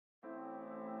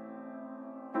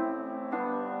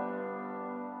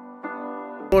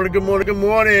Good morning, good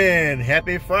morning.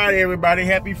 Happy Friday, everybody.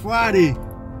 Happy Friday.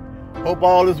 Hope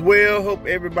all is well. Hope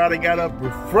everybody got up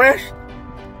refreshed.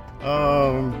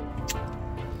 I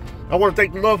want to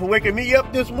thank the Lord for waking me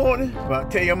up this morning. But I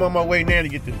tell you, I'm on my way now to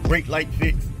get this brake light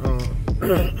fixed.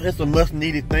 It's a much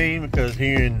needed thing because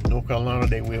here in North Carolina,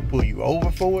 they will pull you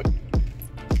over for it.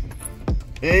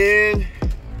 And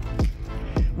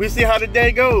we'll see how the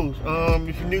day goes.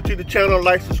 If you're new to the channel,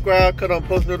 like, subscribe, cut on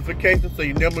post notifications so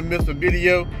you never miss a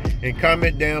video, and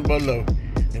comment down below.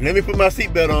 And let me put my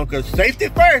seatbelt on because safety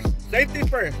first. Safety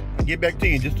first. I'll get back to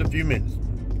you in just a few minutes.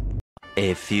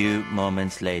 A few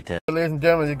moments later. Ladies and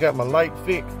gentlemen, I got my light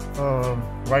fixed.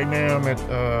 Right now I'm at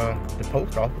the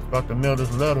post office about to mail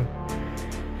this letter.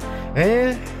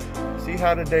 And see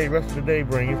how the rest of the day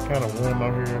brings. It's kind of warm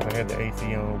out here. I had the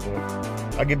AC on,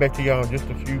 but I'll get back to y'all in just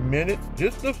a few minutes.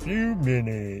 Just a few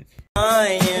minutes.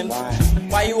 Lying.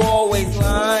 Why you always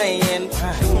lying?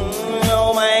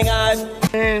 Oh my gosh.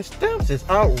 Man, stamps is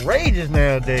outrageous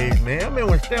nowadays, man. I mean,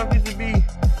 when stamps used to be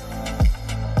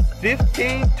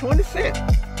 15, 20 cents.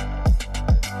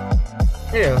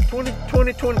 Yeah,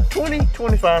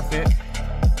 25 cents.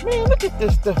 Man, look at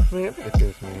this stuff, man. Look at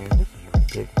this, man. This is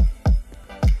ridiculous.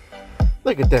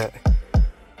 Look at that.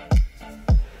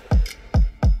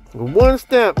 One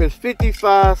stamp is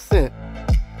 55 cents.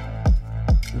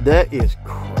 That is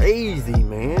crazy,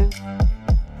 man.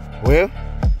 Well,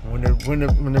 when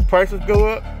the prices go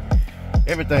up,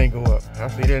 everything go up. I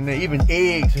see that now. Even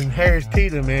eggs and Harris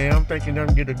Teeter, man. I'm thinking I'm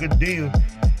gonna get a good deal.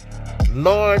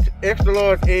 Large, extra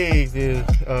large eggs is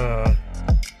 $2.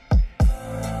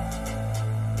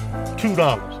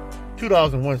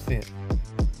 $2.01.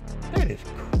 That is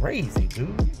crazy,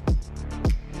 dude.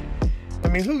 I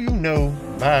mean, who you know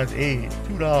buys eggs?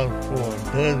 $2 for a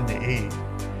dozen of eggs.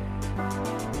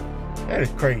 That is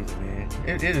crazy, man.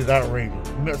 It is outrageous.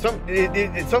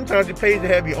 Sometimes it pays to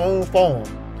have your own farm.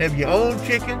 Have your own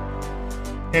chicken,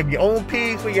 have your own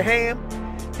pigs for your ham,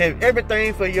 have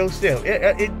everything for yourself.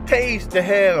 It pays to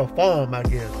have a farm, I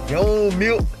guess. Your own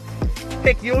milk.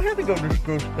 Heck, you don't have to go to the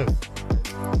grocery store.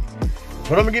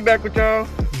 But I'm going to get back with y'all.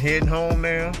 I'm heading home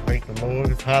now. Thank the Lord.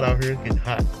 It's hot out here. It's getting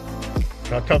hot.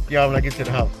 So I'll talk to y'all when I get to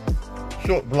the house.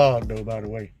 Short vlog, though, by the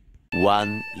way.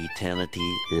 One eternity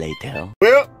later.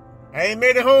 Well, I ain't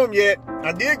made it home yet.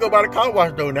 I did go by the car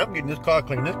wash though. Now I'm getting this car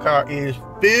clean. This car is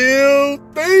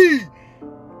filthy.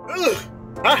 Ugh.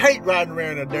 I hate riding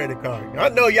around in a dirty car. I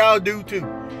know y'all do too.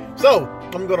 So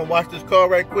I'm gonna wash this car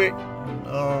right quick.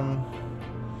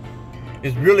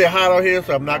 It's really hot out here,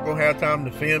 so I'm not gonna have time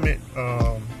to film it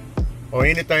or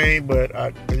anything. But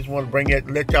I just want to bring it,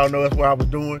 let y'all know that's what I was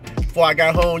doing before I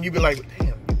got home. You be like,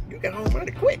 damn, you got home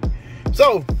mighty quick.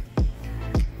 So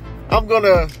I'm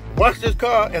gonna wash this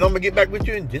car and I'm gonna get back with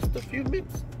you in just a few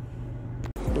minutes.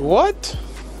 What?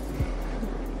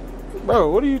 Bro,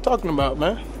 what are you talking about,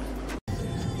 man?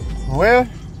 Well,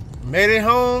 made it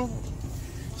home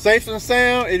safe and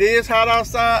sound. It is hot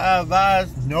outside. I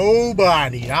advise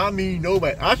nobody, I mean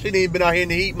nobody. I shouldn't even been out here in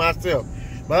the heat myself,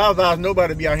 but I advise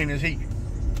nobody to be out here in this heat.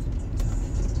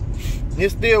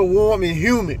 It's still warm and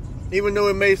humid, even though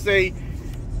it may say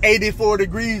 84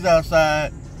 degrees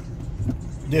outside.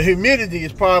 The humidity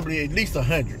is probably at least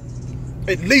 100.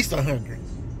 At least 100.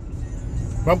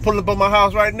 I'm pulling up on my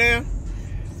house right now.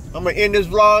 I'm going to end this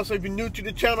vlog. So if you're new to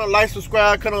the channel, like,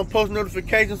 subscribe, cut on post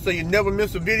notifications so you never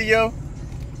miss a video.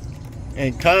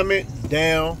 And comment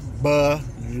down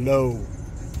below.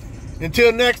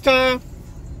 Until next time,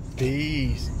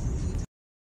 peace.